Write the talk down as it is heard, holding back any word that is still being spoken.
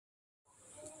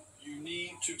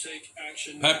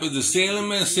Piper the Sailor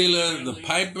Man, Sailor the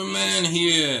Piper Man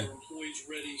here,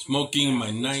 smoking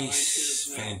my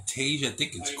nice Fantasia, I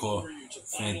think it's called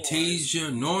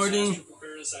Fantasia Northern.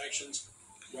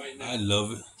 I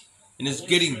love it. And it's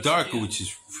getting darker, which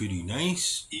is pretty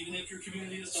nice.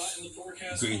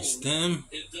 Great stem.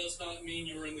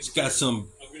 It's got some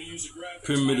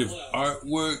primitive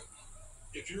artwork.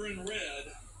 If you're in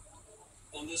red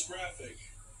on this graphic,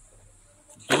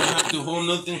 don't have to hold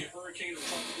nothing.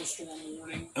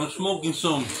 I'm smoking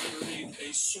some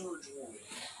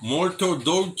Morto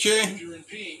Dolce.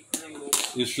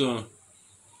 It's a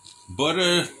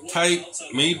butter type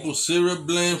maple syrup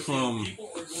blend from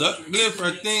Sutcliffe,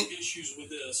 I think.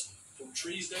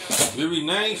 Very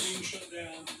nice.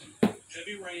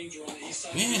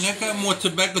 Man, I got more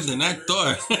tobacco than I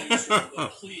thought.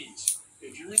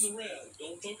 If you're in the red,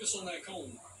 don't focus on that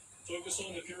cone. Focus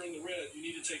on if you're in the red, you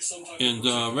need to take some type and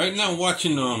right now I'm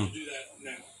watching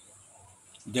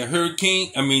the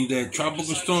hurricane, the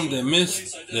tropical storm that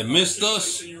missed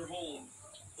us,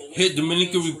 hit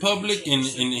Dominican Republic and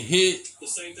hit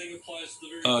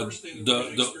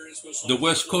the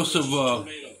west coast of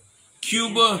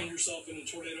Cuba.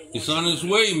 It's on its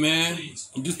way, man.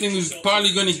 This thing is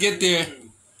probably gonna get there.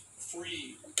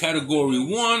 Category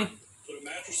 1.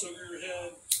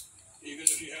 Even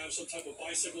if you have some type of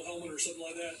bicycle helmet or something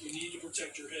like that, you need to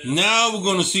protect your head. Now we're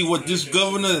gonna see what this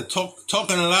governor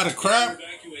talking a lot of crap,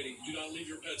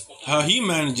 how he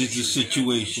manages the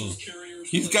situation.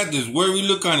 He's got this worried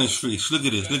look on his face. Look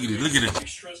at this. Look at it. Look at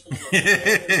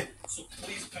it. So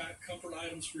please pack comfort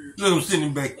items for your look, I'm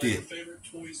sitting back there. Favorite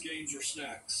toys, games, or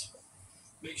snacks.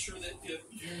 Make sure that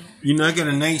if I got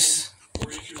a nice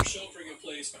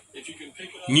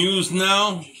news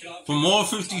now from all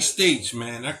 50 states,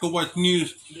 man. I could watch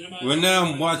news. Right now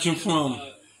I'm watching from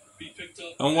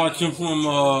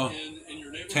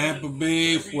Tampa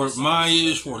Bay, Fort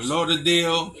Myers, Fort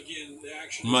Lauderdale,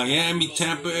 Miami,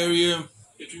 Tampa area.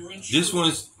 This one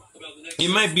is, it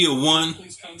might be a 1,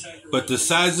 but the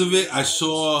size of it I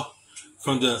saw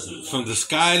from the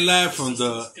Sky Lab, from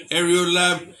the Aerial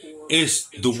Lab, is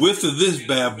the width of this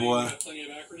bad boy,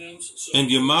 and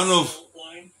the amount of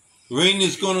rain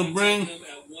it's gonna bring.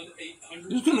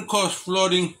 It's gonna cause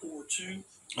flooding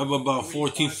of about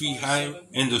 14 feet high,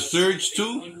 and the surge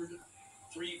too.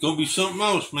 Gonna be something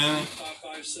else, man.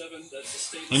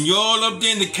 And y'all up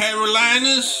there in the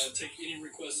Carolinas,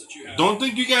 don't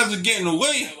think you guys are getting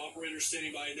away.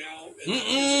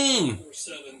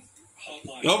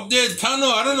 Up there,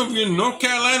 Tunnel, I don't know if you're in North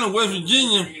Carolina or West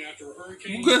Virginia,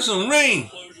 we got some rain.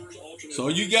 So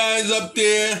you guys up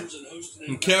there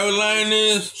in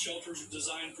Carolinas,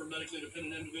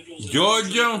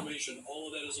 Georgia,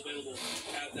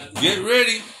 get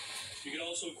ready. You can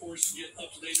also, of course, get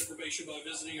up-to-date information by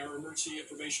visiting our emergency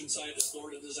information site at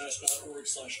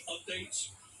floridadisaster.org/updates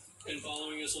and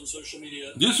following us on social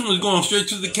media. This one's going straight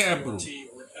to the Capitol.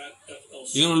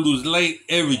 You're going to lose light,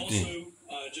 everything.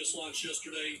 Just launched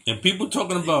yesterday. And people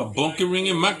talking about bunkering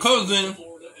in. My cousin,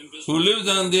 who lives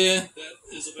down there,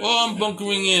 I'm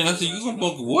bunkering in. I said, you going to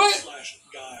bunker what?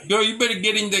 Girl, you better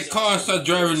get in that car and start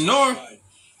driving north.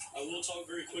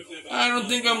 I don't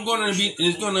think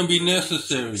it's going to be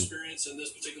necessary.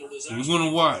 We're going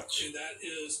to watch.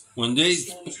 When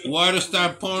water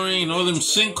start pouring and all them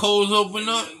sinkholes open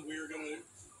up,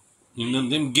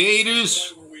 them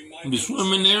gators be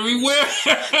swimming everywhere.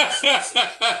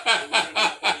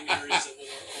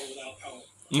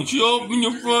 And you open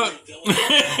your front.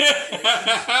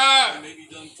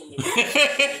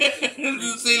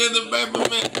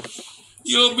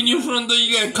 You open your front door,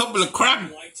 you got a couple of crap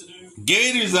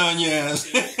gators on your ass.